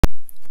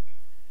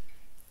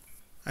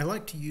I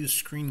like to use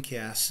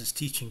screencasts as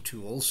teaching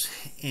tools,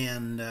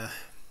 and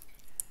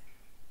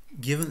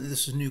given that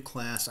this is a new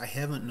class, I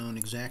haven't known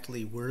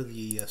exactly where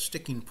the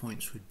sticking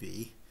points would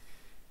be,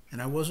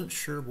 and I wasn't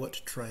sure what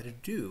to try to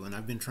do, and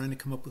I've been trying to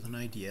come up with an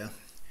idea.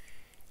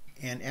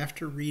 And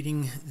after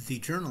reading the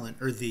journal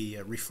or the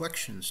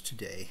reflections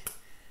today,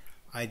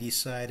 I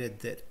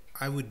decided that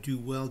I would do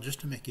well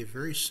just to make a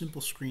very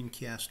simple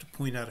screencast to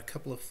point out a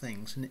couple of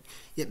things. And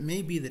it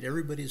may be that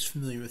everybody is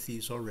familiar with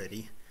these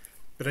already,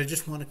 but I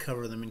just want to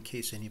cover them in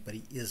case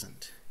anybody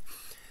isn't.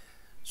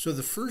 So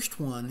the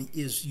first one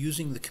is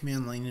using the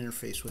command line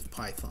interface with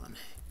Python.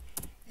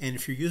 And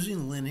if you're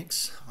using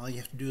Linux, all you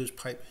have to do is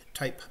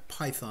type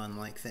Python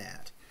like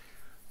that.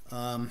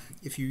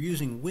 If you're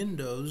using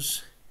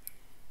Windows,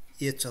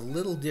 it's a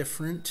little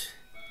different,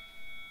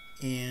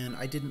 and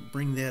I didn't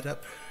bring that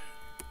up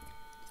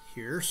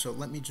here, so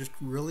let me just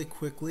really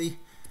quickly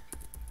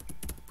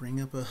bring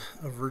up a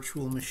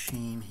virtual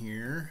machine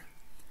here.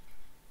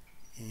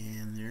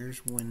 And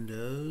there's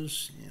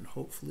Windows, and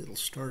hopefully it'll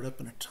start up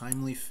in a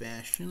timely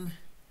fashion.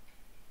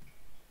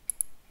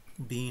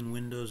 Being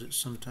Windows, it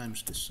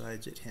sometimes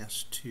decides it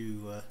has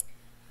to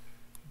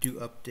do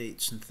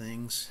updates and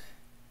things.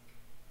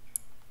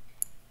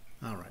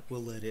 Alright,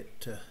 we'll let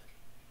it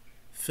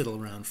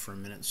fiddle around for a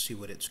minute and see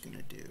what it's going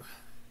to do.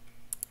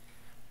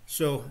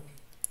 So,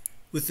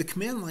 with the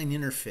command line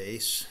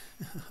interface,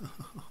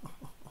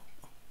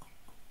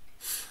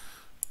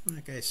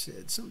 like I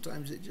said,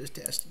 sometimes it just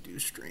has to do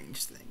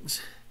strange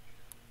things.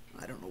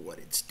 I don't know what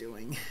it's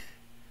doing.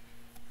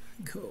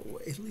 Go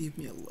away, leave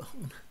me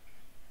alone.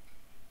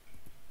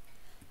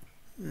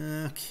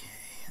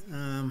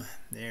 Okay,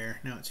 there,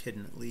 now it's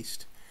hidden at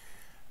least.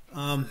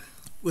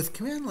 With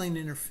command line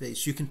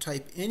interface, you can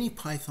type any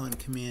Python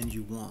command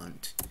you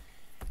want,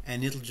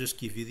 and it'll just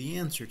give you the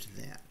answer to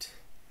that.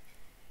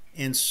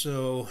 And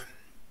so,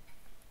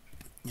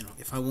 you know,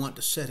 if I want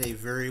to set a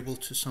variable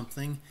to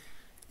something,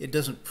 it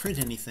doesn't print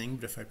anything,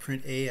 but if I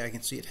print A, I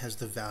can see it has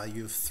the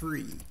value of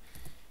 3.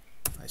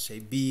 If I say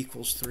B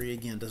equals 3,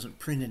 again, it doesn't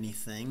print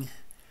anything,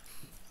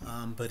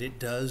 but it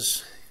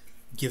does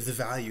give the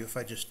value if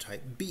I just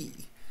type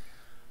B.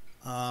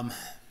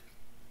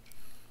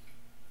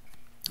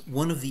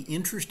 One of the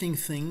interesting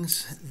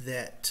things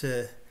that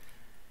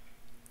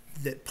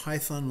that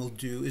Python will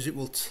do is it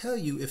will tell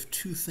you if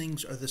two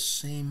things are the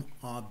same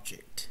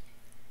object.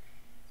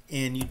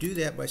 And you do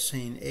that by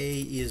saying A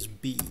is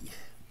B.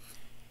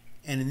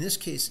 And in this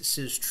case it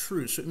says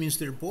true, so it means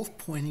they're both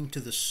pointing to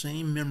the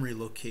same memory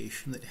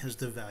location that has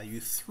the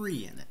value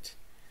 3 in it.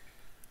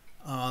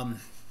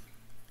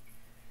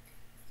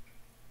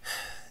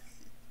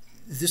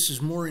 This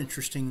is more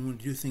interesting when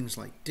we do things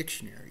like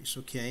dictionaries,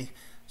 okay?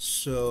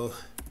 So,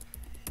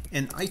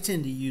 and I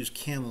tend to use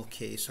camel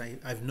case.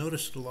 I've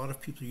noticed a lot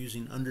of people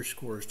using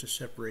underscores to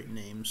separate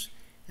names,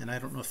 and I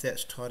don't know if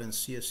that's taught in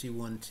CSE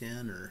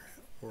 110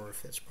 or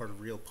if that's part of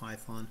real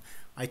Python.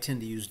 I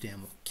tend to use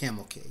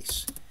camel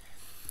case.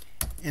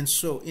 And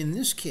so in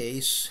this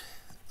case,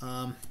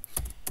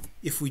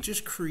 if we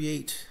just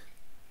create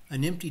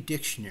an empty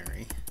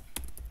dictionary,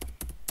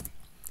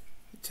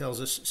 it tells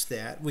us it's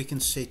that. We can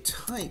say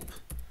type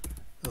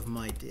of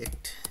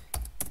myDict,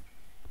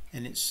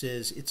 and it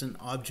says it's an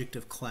object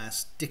of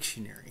class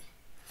dictionary.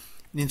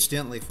 And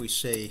incidentally, if we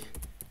say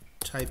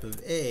type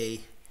of A,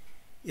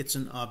 it's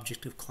an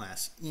object of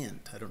class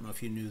int. I don't know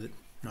if you knew that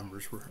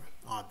numbers were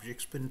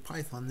objects, but in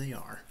Python they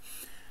are.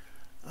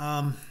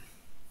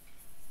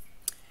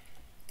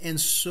 And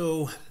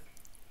so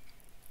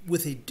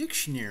with a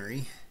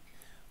dictionary,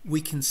 we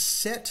can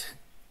set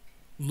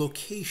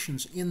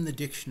locations in the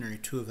dictionary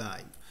to a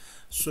value.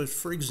 So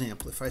for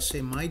example, if I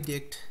say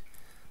myDict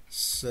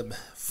sub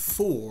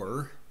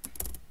 4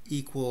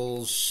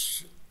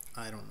 equals,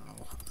 I don't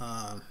know,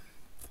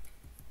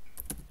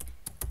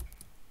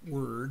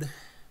 word.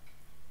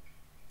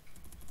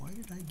 Why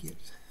did I got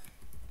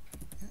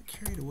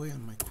carried away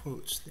on my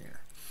quotes there?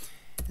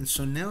 And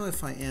so now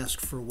if I ask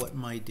for what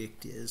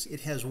myDict is,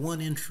 it has one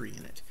entry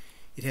in it.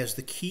 It has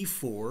the key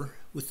 4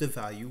 with the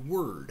value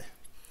word.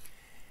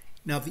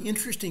 Now the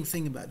interesting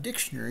thing about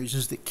dictionaries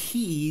is that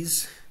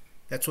keys,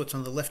 that's what's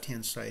on the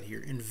left-hand side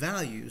here, and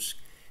values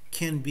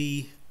can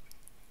be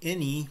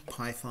any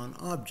Python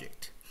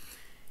object.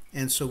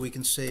 And so we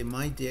can say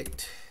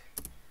myDict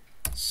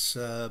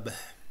sub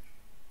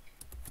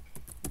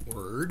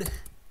word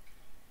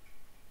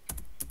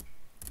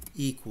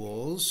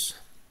equals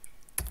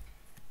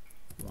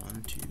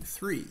 1, 2,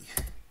 3.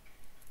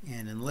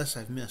 And unless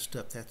I've messed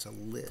up, that's a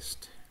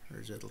list, or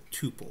is it a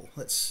tuple?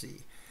 Let's see.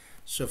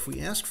 So if we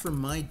ask for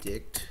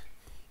myDict,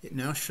 it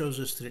now shows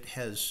us that it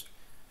has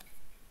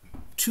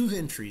 2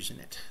 entries in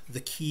it. The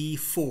key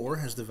 4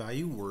 has the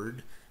value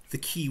word. The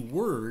key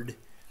word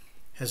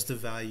has the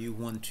value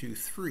 1, 2,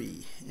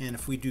 3. And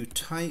if we do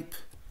type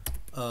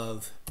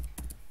of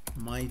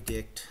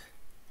myDict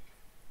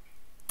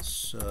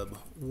sub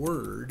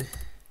word,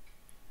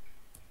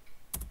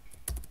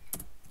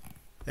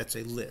 that's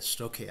a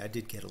list. Okay, I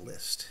did get a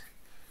list.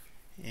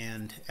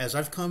 And as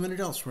I've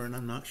commented elsewhere, and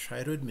I'm not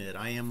shy to admit,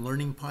 I am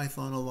learning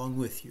Python along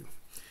with you.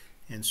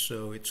 And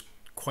so it's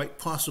quite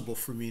possible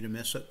for me to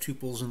mess up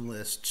tuples and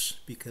lists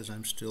because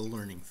I'm still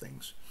learning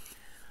things.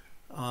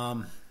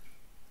 Now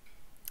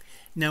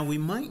we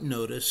might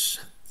notice,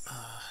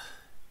 I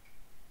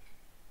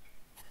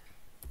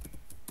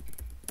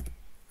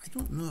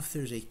don't know if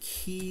there's a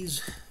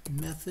keys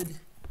method.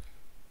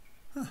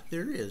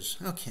 There is.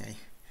 Okay.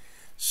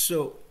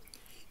 So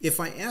if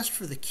I ask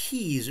for the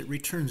keys, it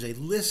returns a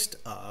list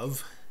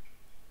of,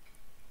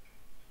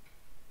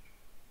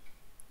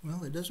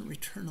 well, it doesn't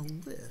return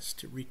a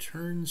list. It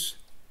returns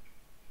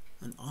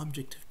an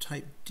object of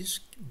type dict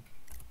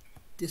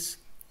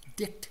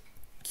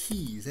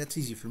keys. That's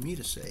easy for me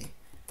to say.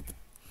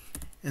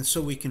 And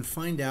so we can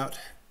find out,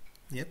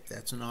 yep,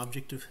 that's an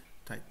object of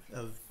type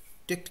of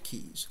dict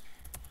keys.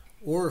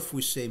 Or if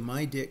we say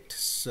my dict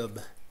sub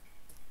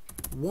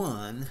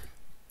 1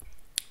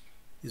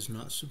 is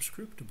not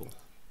subscriptable.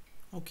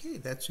 Okay,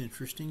 that's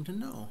interesting to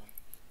know.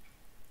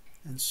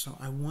 And so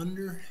I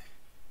wonder,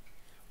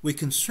 we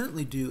can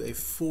certainly do a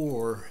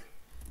for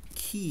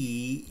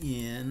key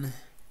in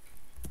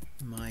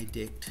my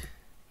dict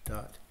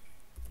dot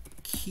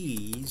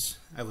keys.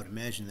 I would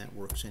imagine that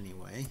works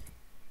anyway.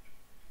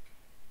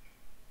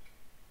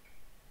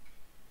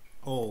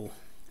 Oh,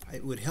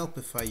 it would help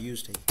if I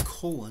used a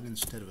colon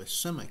instead of a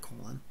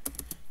semicolon.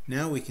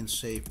 Now we can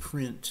say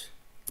print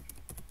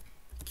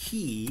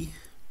key,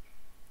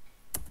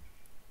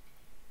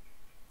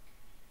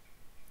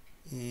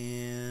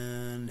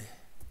 and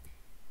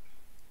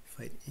if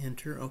I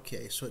enter,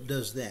 okay, so it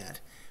does that.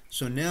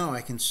 So now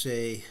I can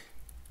say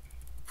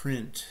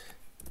print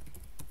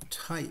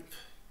type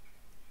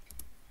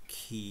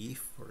key,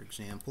 for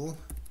example.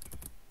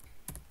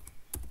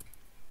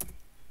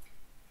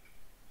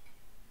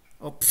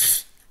 Oh,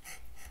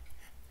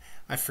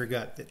 I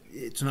forgot that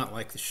it's not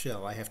like the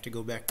shell. I have to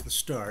go back to the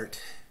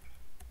start.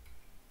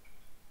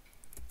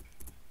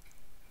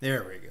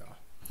 There we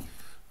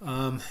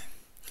go.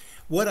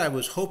 What I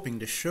was hoping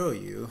to show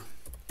you,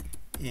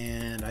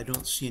 and I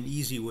don't see an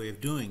easy way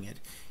of doing it,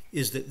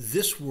 is that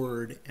this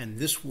word and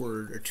this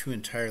word are two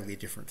entirely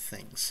different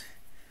things.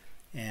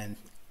 And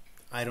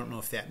I don't know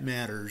if that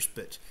matters,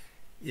 but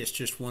it's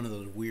just one of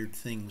those weird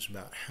things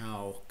about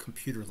how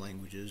computer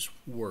languages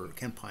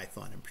work, and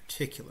Python in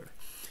particular.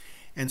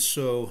 And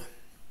so,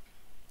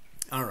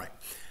 all right.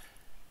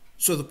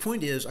 So the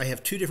point is, I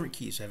have two different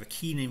keys. I have a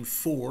key named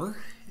for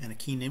and a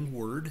key named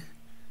word.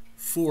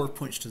 For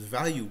points to the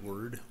value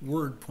word.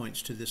 Word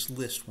points to this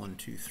list 1,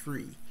 2,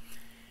 3.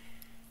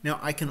 Now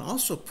I can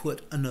also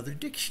put another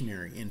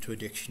dictionary into a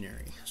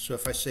dictionary. So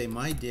if I say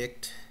my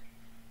dict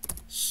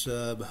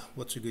sub,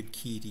 what's a good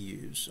key to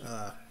use?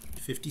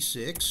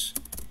 56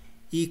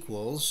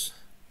 equals,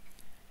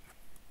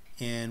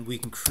 and we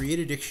can create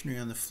a dictionary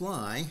on the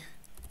fly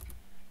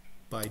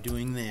by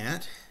doing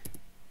that.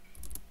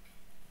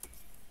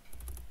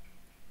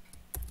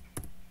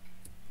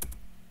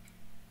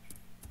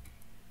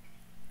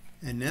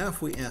 And now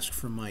if we ask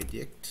for my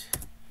dict,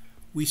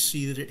 we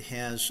see that it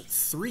has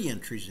 3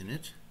 entries in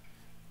it: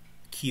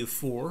 key of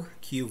 4,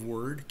 key of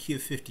word, key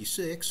of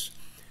 56.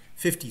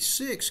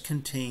 56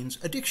 contains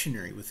a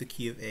dictionary with the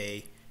key of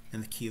A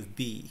and the key of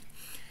B.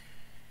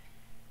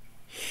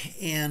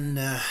 And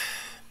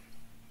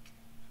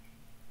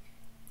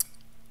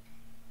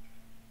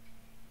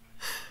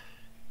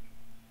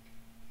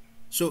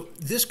so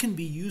this can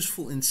be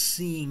useful in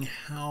seeing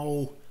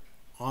how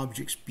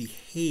objects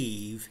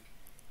behave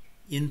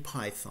in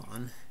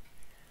Python.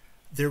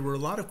 There were a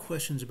lot of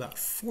questions about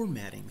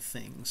formatting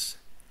things.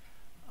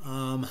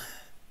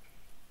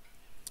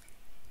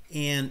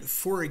 And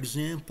for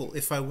example,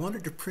 if I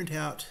wanted to print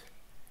out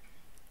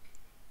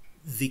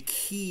the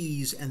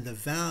keys and the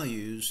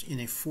values in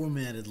a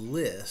formatted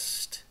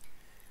list,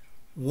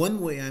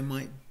 one way I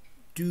might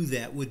do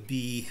that would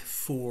be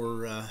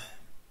for,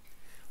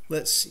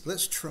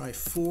 let's try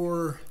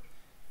for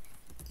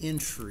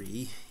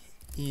entry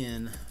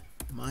in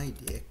my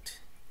dict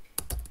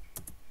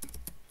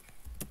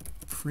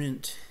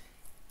print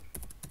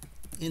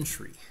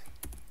entry.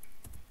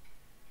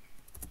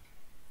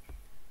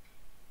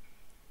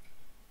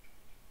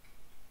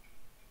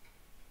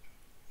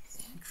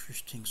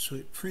 Interesting. So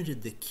it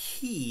printed the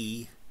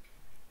key,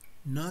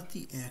 not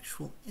the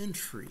actual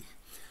entry.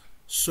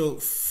 So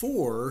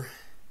for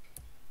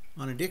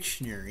on a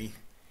dictionary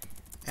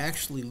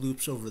actually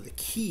loops over the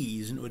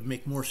keys, and it would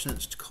make more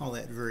sense to call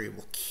that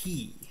variable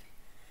key.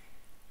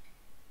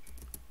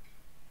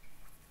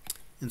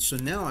 And so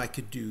now I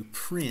could do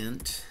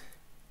print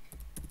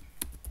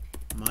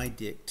my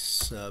dict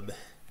sub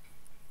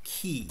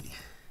key.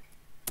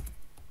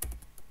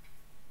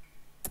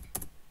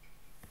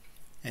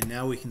 And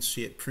now we can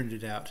see it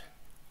printed out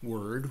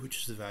word,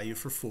 which is the value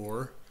for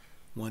 4,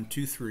 1,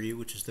 2, 3,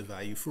 which is the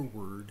value for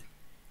word,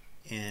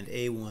 and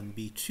A1,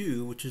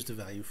 B2, which is the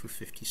value for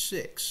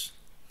 56.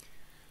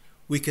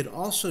 We could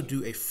also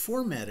do a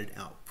formatted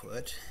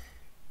output,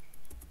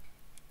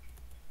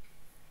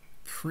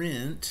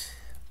 print,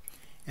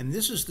 and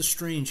this is the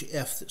strange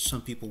F that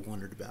some people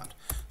wondered about.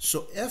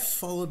 So F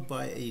followed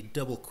by a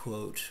double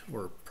quote,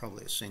 or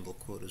probably a single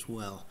quote as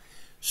well,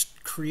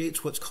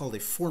 creates what's called a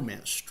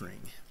format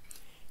string.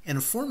 And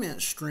a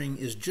format string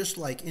is just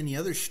like any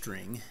other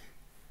string.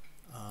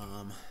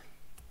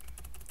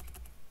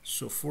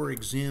 So for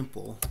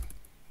example,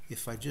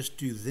 if I just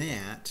do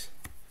that,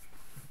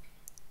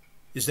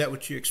 is that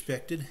what you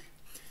expected?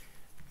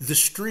 The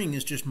string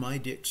is just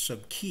mydict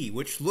sub key,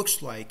 which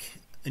looks like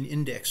an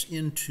index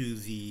into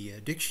the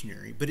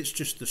dictionary, but it's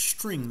just the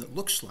string that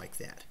looks like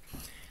that.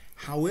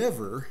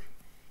 However,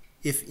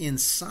 if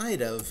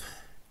inside of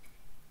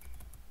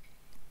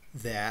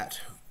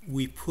that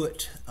we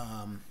put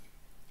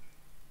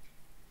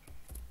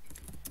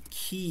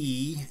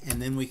key,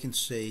 and then we can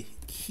say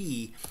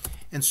key,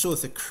 and so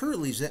with the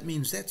curlies, that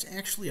means that's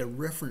actually a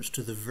reference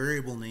to the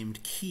variable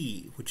named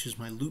key, which is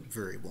my loop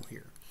variable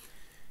here.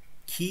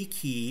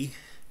 Key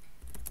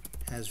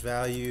has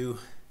value,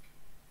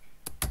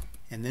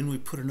 and then we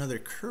put another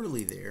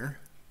curly there.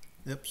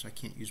 Oops, I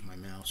can't use my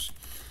mouse.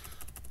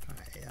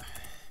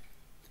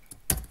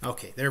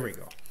 Okay, there we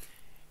go.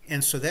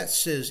 And so that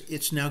says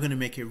it's now going to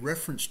make a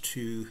reference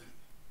to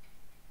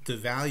the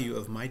value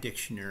of my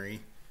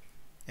dictionary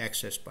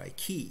accessed by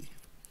key.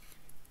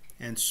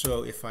 And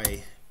so if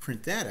I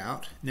print that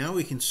out, now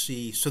we can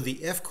see, so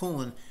the F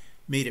colon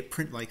made it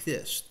print like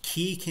this.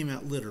 Key came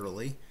out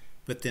literally,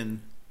 but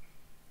then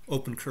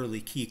open curly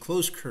key,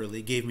 close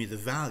curly gave me the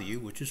value,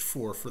 which is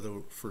 4 for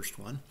the first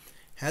one,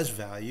 has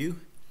value,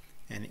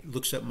 and it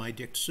looks up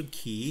mydict sub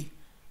key,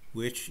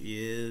 which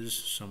is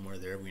somewhere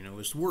there we know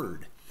is the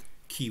word.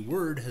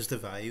 Keyword has the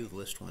value of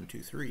list 1,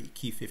 2, 3.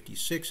 Key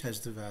 56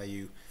 has the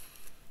value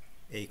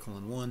A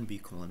colon 1, B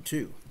colon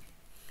 2.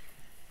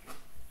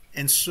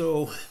 And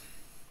so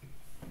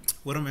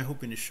what am I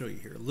hoping to show you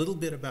here? A little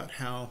bit about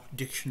how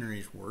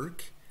dictionaries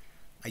work.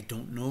 I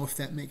don't know if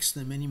that makes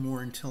them any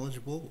more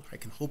intelligible. I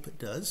can hope it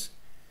does.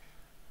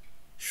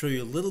 Show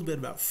you a little bit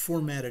about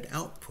formatted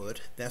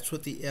output. That's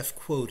what the F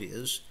quote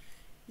is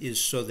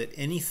so that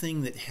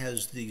anything that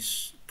has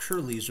these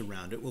curlies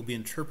around it will be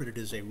interpreted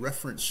as a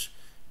reference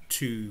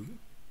to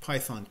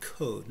Python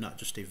code, not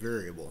just a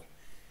variable.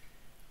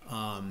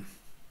 And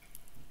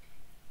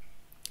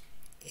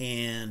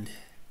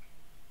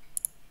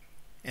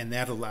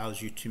that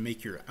allows you to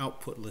make your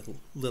output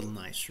little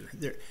nicer.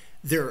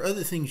 There are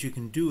other things you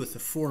can do with the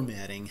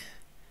formatting,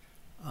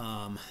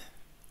 and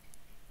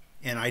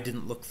I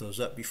didn't look those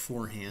up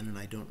beforehand, and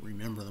I don't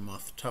remember them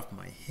off the top of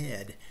my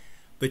head,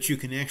 but you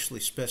can actually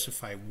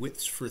specify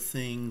widths for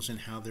things and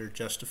how they're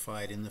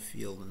justified in the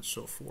field and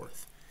so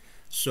forth.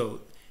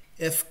 So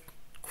F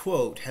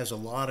quote has a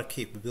lot of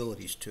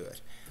capabilities to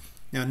it.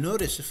 Now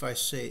notice if I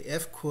say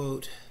F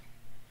quote,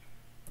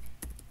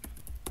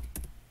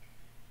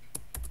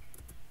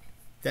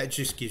 that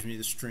just gives me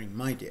the string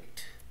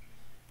mydict.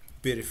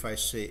 But if I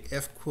say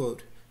F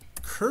quote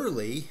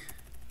curly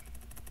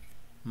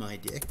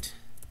mydict,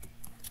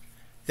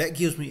 that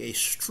gives me a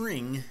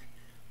string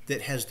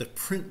that has the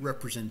print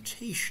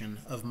representation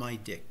of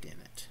mydict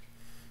in it.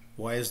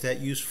 Why is that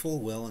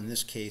useful? Well, in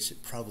this case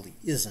it probably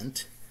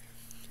isn't.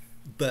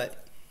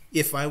 But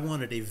if I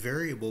wanted a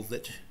variable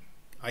that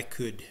I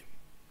could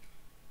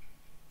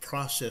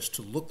process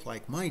to look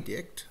like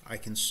mydict, I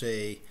can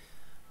say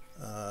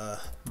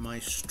my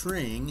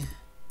string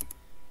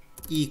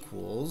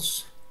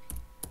equals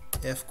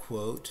F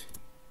quote,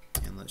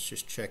 and let's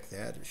just check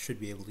that. It should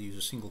be able to use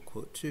a single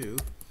quote too.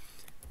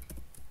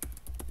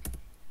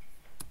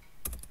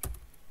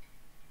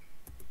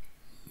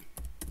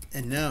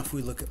 And now if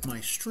we look at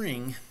my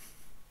string,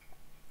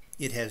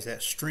 it has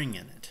that string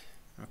in it,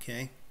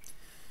 okay?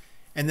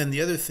 And then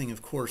the other thing,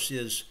 of course,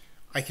 is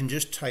I can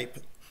just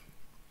type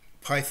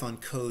Python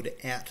code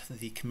at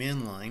the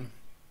command line,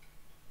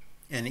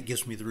 and it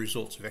gives me the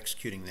results of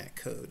executing that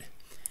code.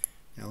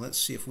 Now let's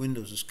see if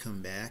Windows has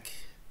come back.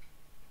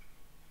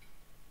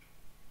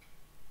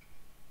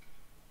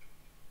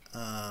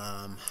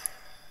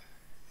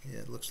 Yeah,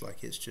 it looks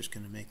like it's just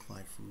going to make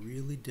life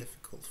really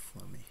difficult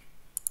for me.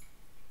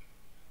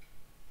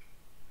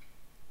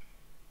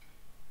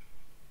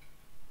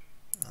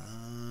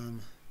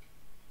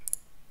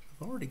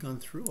 I've already gone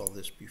through all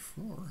this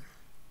before.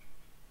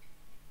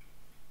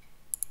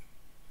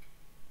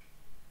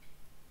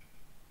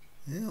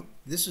 Well,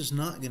 this is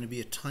not going to be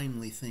a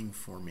timely thing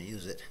for me,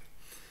 is it?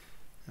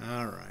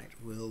 All right,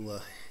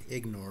 we'll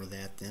ignore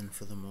that then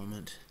for the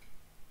moment.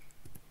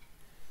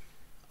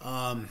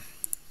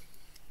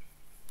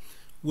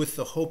 With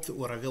the hope that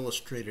what I've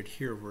illustrated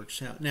here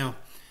works out. Now,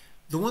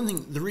 the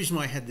reason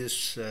why I had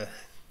this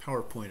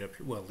PowerPoint up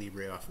here, well,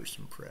 LibreOffice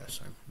Impress.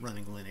 I'm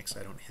running Linux.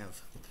 I don't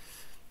have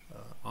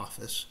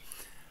Office.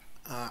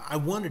 I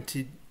wanted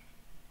to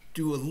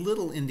do a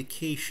little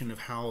indication of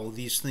how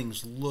these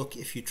things look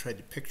if you tried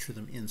to picture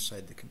them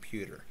inside the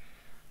computer.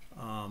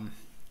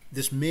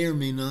 This may or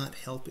may not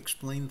help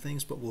explain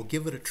things, but we'll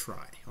give it a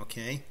try,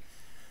 okay?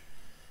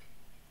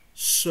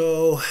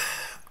 So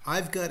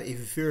I've got a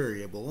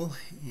variable,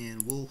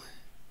 and we'll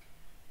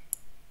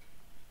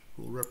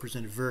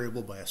represent a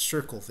variable by a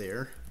circle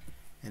there,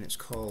 and it's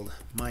called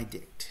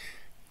mydict.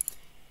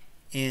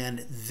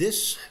 And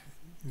this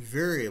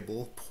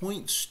variable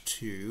points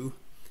to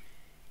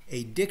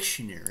a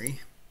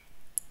dictionary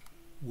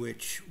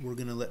which we're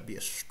going to let be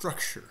a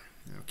structure,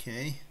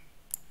 okay?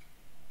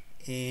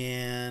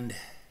 And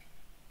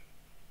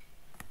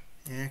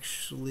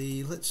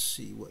actually, let's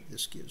see what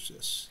this gives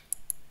us.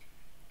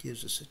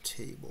 Gives us a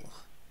table.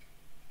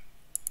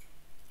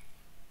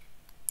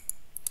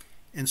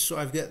 And so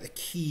I've got the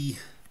key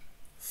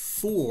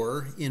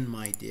 4 in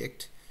my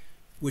dict,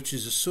 which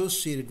is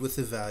associated with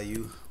the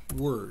value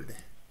word.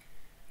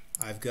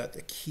 I've got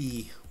the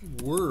key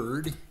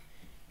word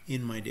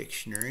in my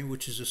dictionary,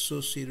 which is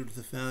associated with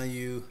the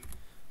value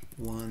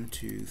 1,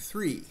 2,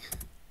 3.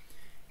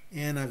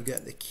 And I've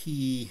got the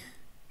key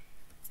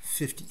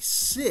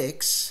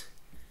 56,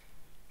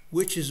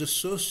 which is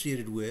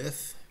associated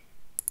with,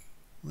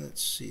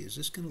 let's see, is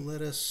this going to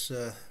let us,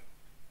 there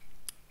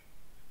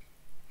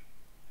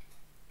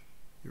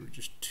were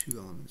just 2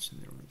 elements in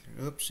there.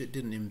 Oops, it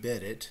didn't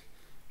embed it,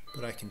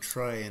 but I can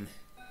try and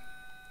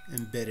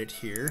embed it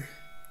here.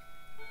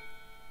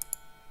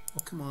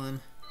 Oh, come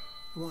on.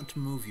 I want to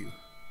move you.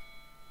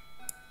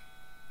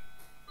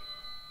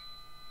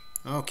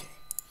 Okay.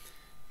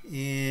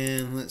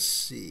 And let's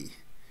see.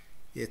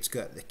 It's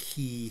got the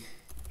key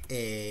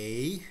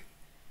A,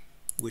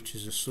 which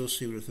is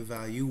associated with the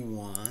value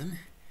 1.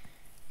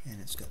 And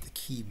it's got the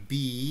key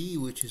B,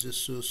 which is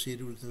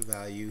associated with the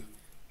value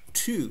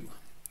 2.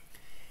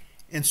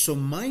 And so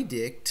my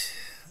dict,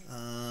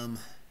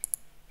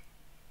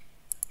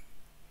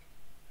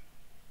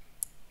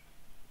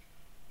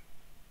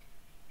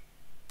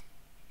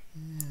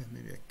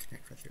 maybe I can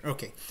connect right there.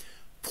 Okay,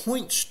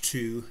 points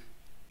to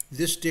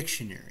this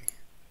dictionary,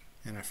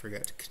 and I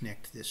forgot to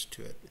connect this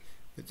to it,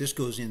 but this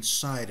goes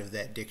inside of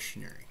that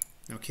dictionary.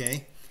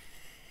 Okay,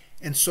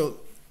 and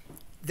so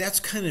that's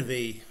kind of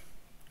a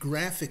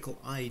graphical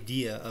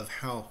idea of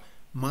how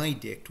my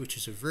dict, which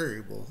is a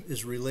variable,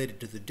 is related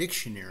to the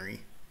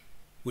dictionary,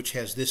 which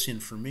has this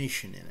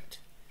information in it.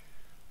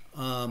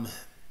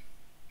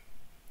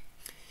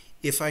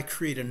 If I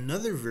create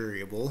another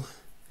variable,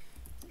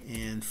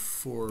 and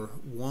for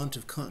want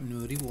of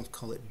continuity, we'll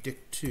call it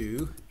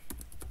dict2,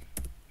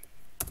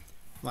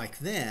 like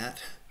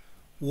that,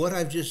 what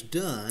I've just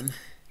done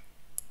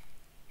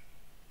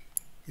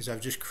is I've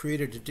just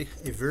created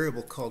a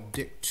variable called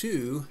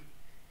dict2,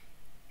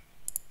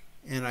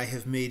 and I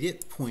have made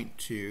it point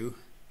to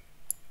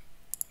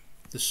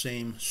the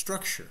same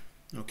structure,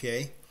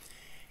 okay?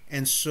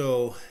 And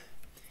so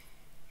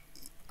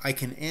I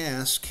can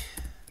ask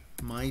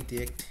my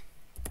dict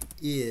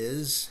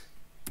is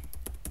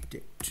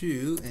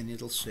dict2, and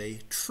it'll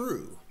say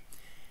true.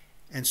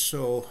 And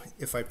so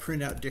if I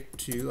print out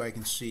dict2, I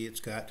can see it's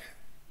got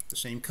the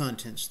same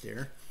contents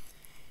there.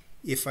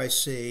 If I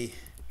say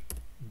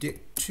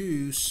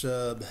dict2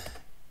 sub,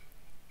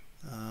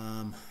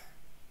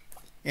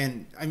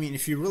 and I mean,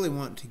 if you really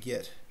want to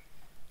get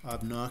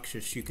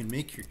obnoxious, you can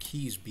make your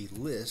keys be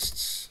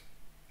lists.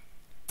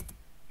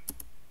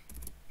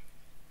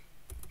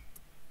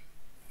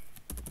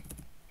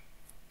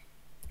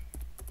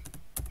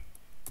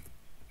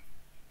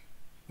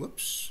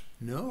 Whoops,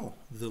 no,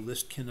 the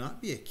list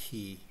cannot be a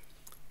key.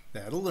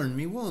 That'll learn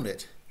me, won't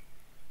it?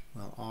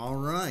 Well, all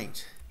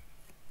right.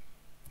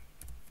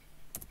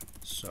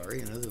 Sorry,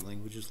 in other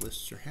languages,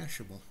 lists are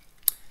hashable.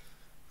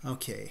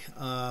 Okay,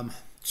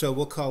 so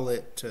we'll call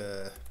it,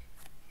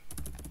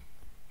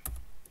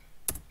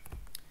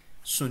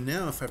 so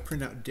now if I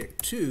print out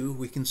dict2,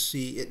 we can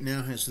see it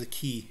now has the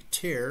key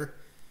ter,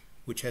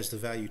 which has the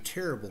value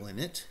terrible in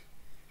it.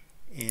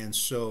 And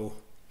so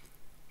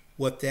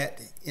what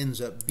that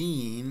ends up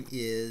being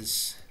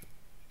is,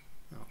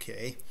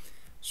 okay,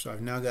 so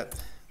I've now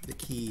got the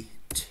key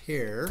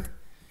ter,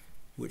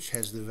 which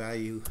has the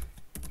value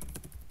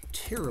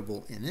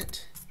terrible in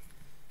it.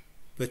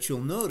 But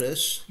you'll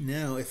notice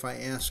now if I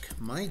ask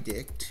my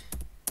dict,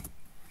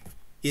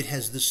 it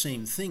has the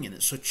same thing in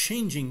it. So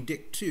changing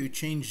dict2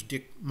 changed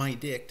my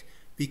dict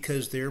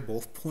because they're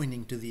both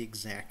pointing to the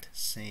exact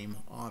same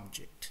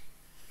object.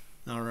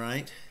 All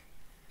right.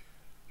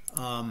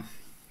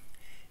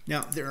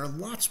 Now, there are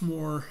lots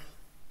more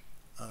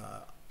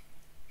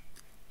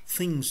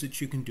things that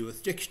you can do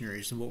with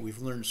dictionaries than what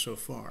we've learned so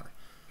far.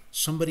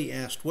 Somebody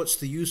asked, what's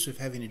the use of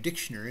having a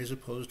dictionary as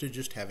opposed to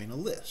just having a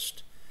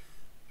list?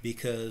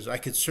 Because I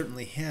could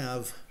certainly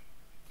have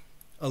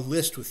a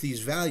list with these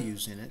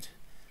values in it,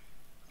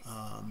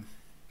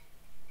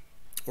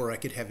 or I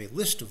could have a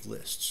list of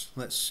lists.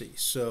 Let's see.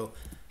 So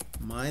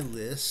my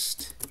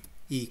list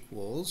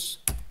equals,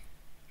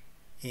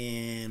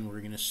 and we're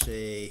going to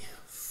say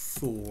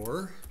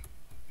for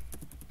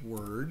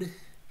word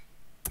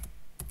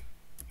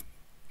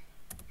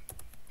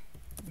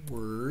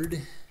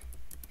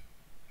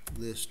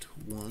list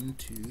 1,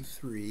 2,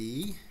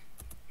 3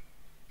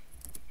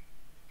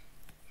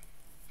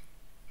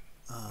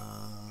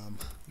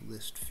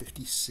 list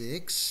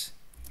 56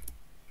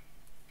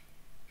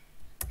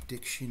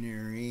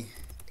 dictionary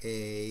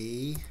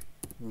A1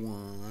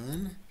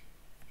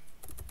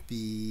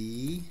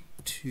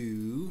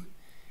 B2,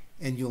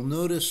 and you'll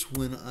notice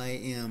when I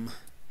am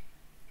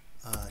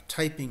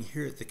typing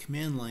here at the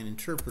command line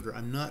interpreter,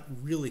 I'm not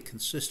really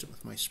consistent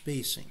with my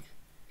spacing.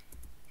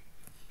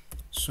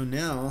 So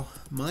now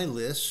my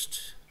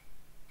list,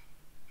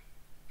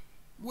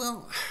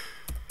 well,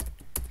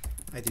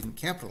 I didn't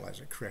capitalize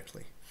it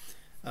correctly.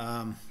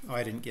 I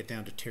didn't get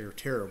down to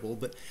terrible,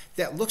 but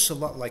that looks a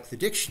lot like the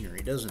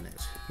dictionary, doesn't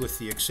it? With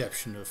the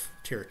exception of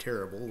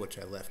terrible, which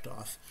I left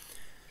off.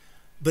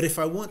 But if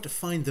I want to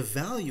find the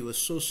value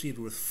associated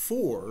with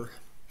 4,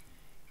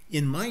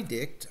 in my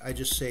dict, I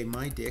just say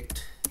my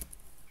dict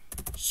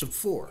sub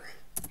 4,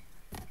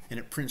 and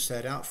it prints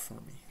that out for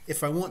me.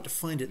 If I want to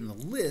find it in the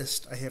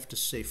list, I have to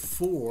say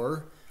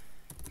for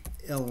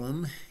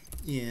elem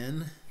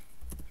in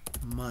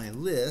my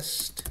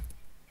list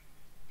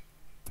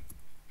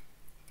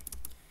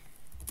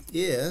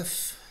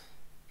if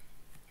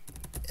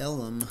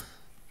elem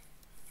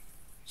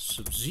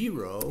sub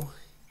 0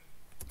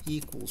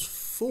 equals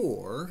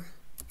 4,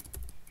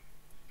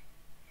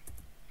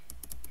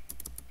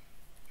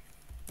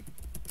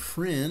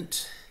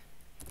 print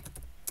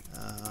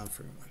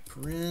for my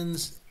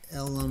parens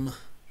elem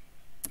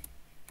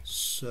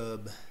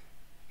sub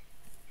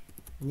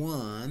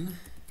 1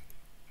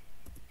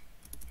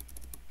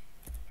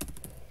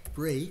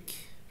 break,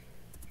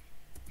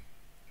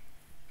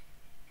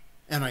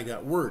 and I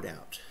got word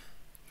out.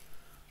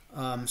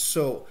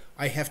 So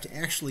I have to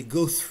actually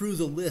go through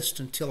the list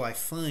until I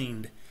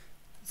find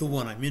the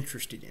one I'm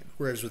interested in.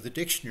 Whereas with the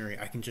dictionary,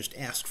 I can just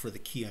ask for the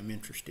key I'm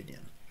interested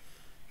in.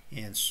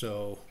 And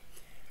so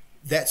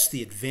that's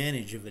the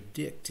advantage of a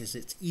dict, is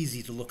it's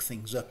easy to look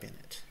things up in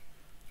it.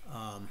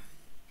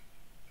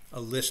 A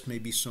list may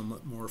be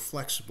somewhat more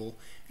flexible,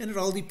 and it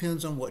all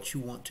depends on what you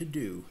want to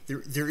do.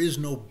 There is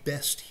no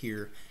best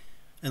here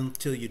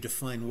until you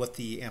define what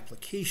the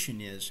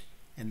application is,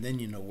 and then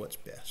you know what's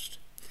best.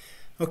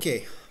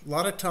 Okay, a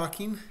lot of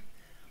talking.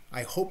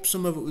 I hope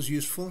some of it was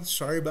useful.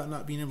 Sorry about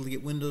not being able to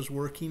get Windows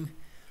working.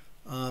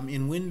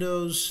 In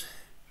Windows,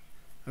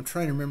 I'm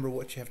trying to remember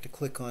what you have to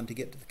click on to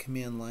get to the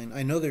command line.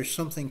 I know there's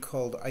something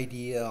called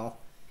IDL,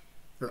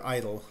 or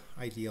idle,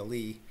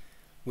 IDLE,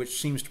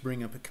 which seems to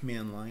bring up a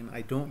command line.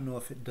 I don't know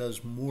if it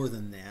does more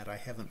than that. I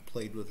haven't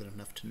played with it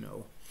enough to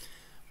know.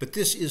 But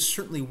this is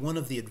certainly one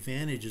of the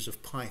advantages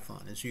of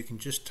Python, is you can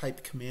just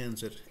type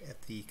commands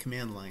at the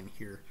command line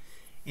here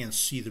and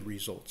see the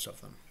results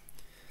of them.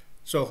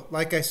 So,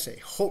 like I say,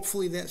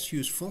 hopefully that's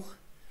useful.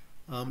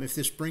 If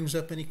this brings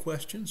up any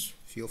questions,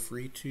 feel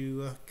free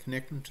to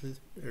connect them to,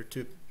 or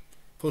to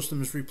post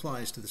them as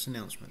replies to this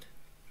announcement.